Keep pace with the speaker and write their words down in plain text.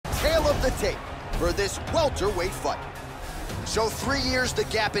of the tape for this welterweight fight. So 3 years the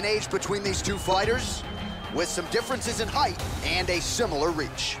gap in age between these two fighters, with some differences in height and a similar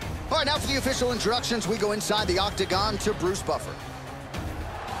reach. All right, now for the official introductions, we go inside the octagon to Bruce Buffer.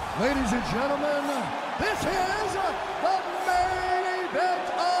 Ladies and gentlemen, this is the main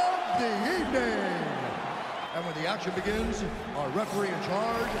event of the evening. And when the action begins, our referee in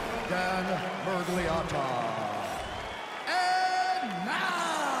charge, Dan Mergliata. And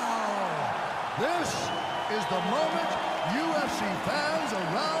now, this is the moment UFC fans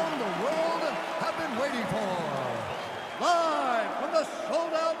around the world have been waiting for. Live from the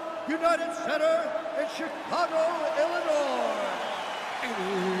sold-out United Center in Chicago, Illinois. It's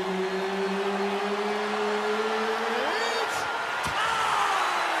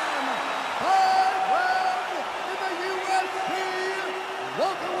time! 5 rounds in the UFC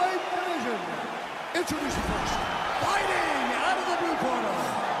welterweight division. Introducing first, fighting out of the blue corner.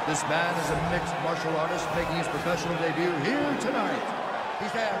 This man is a mixed martial artist making his professional debut here tonight. He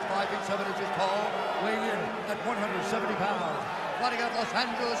stands 5 feet 7 inches tall, weighing in at 170 pounds. Fighting out Los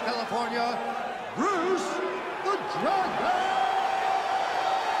Angeles, California, Bruce the Dragon Lee!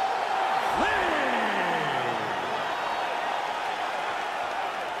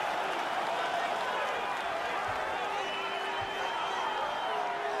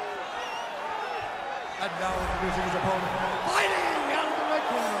 And now introducing his opponent, fighting out of the right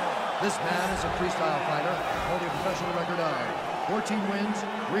corner. This man is a freestyle fighter, holding a professional record of 14 wins,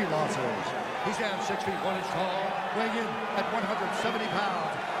 3 losses. He stands 6 feet 1 inch tall, weighing in at 170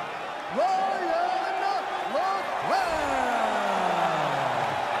 pounds. Ryan LaFlare!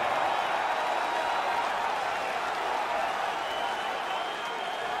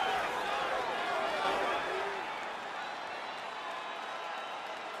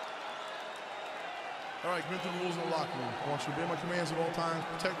 All right, commit to the rules in the locker room. I want you to obey my commands at all times,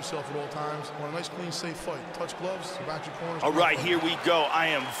 protect yourself at all times. I want a nice, clean, safe fight. Touch gloves, back your corners. All right, here we go. I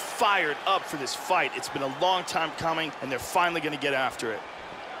am fired up for this fight. It's been a long time coming, and they're finally going to get after it.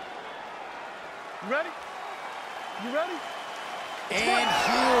 You ready? You ready? And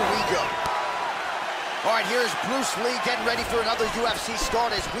here we go. All right, here's Bruce Lee getting ready for another UFC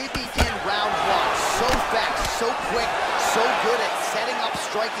start as we begin round 1. So fast, so quick, so good at setting up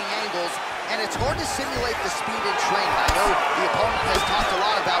striking angles, and it's hard to simulate the speed in training. I know the opponent has talked a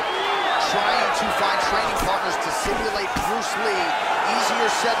lot about trying to find training partners to simulate Bruce Lee.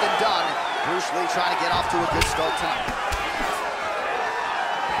 Easier said than done. Bruce Lee trying to get off to a good start tonight.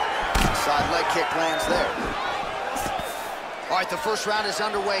 Side leg kick lands there. All right, the first round is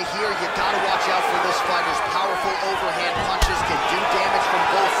underway here. You gotta watch out for this fighter's powerful overhand punches can do damage from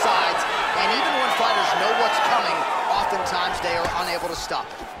both sides. And even when fighters know what's coming, oftentimes they are unable to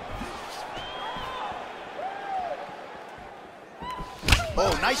stop it.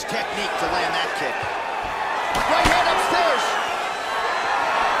 Oh, nice technique to land that kick. Right hand upstairs.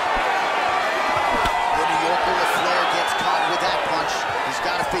 The New Yorker LaFlare gets caught with that punch. He's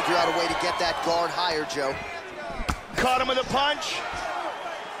got to figure out a way to get that guard higher, Joe. Caught him with a punch.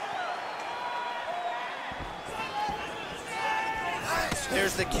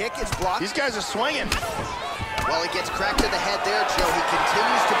 There's the kick, it's blocked. These guys are swinging. Well, he gets cracked to the head there, Joe. He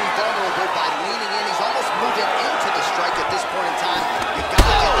continues to be vulnerable by leaning in. He's almost moving into the strike at this point in time. You gotta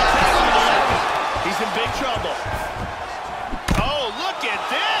get that head on the center. He's in big trouble. Oh, look at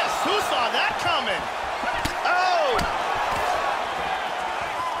this. Who saw that coming? Oh!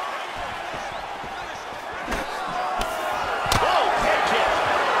 Whoa, head kick.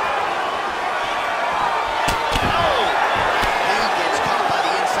 Oh! Lee gets caught by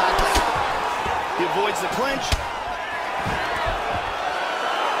the inside leg. He avoids the clinch.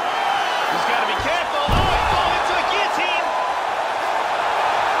 He's got to be careful. Oh, into the guillotine.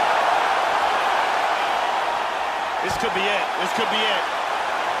 This could be it. This could be it.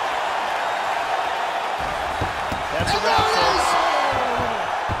 That's a wrap, folks.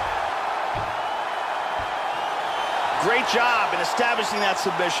 Great job in establishing that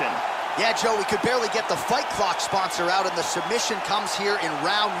submission. Yeah, Joe, we could barely get the Fight Clock sponsor out, and the submission comes here in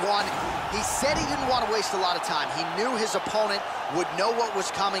round 1. He said he didn't want to waste a lot of time. He knew his opponent would know what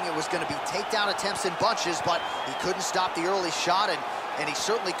was coming. It was going to be takedown attempts in bunches, but he couldn't stop the early shot, and he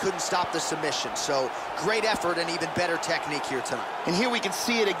certainly couldn't stop the submission. So great effort and even better technique here tonight. And here we can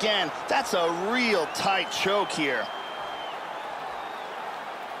see it again. That's a real tight choke here.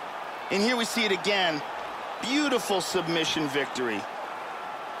 And here we see it again. Beautiful submission victory.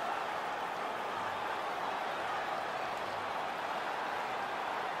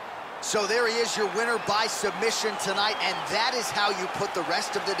 So there he is, your winner by submission tonight, and that is how you put the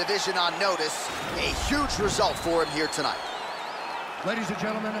rest of the division on notice. A huge result for him here tonight. Ladies and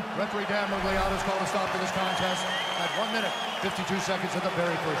gentlemen, referee Dan Mugliano has called a stop to this contest at 1 minute, 52 seconds of the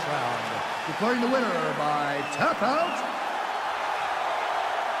very first round. Declaring the winner by tap out,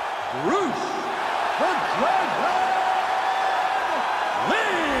 Bruce the Dragon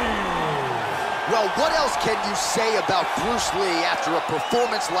Lee! Well, what else can you say about Bruce Lee after a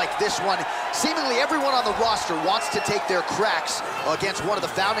performance like this one? Seemingly everyone on the roster wants to take their cracks against one of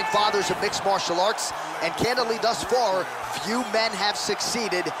the founding fathers of mixed martial arts, and candidly, thus far, few men have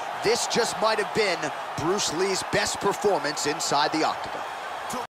succeeded. This just might have been Bruce Lee's best performance inside the octagon.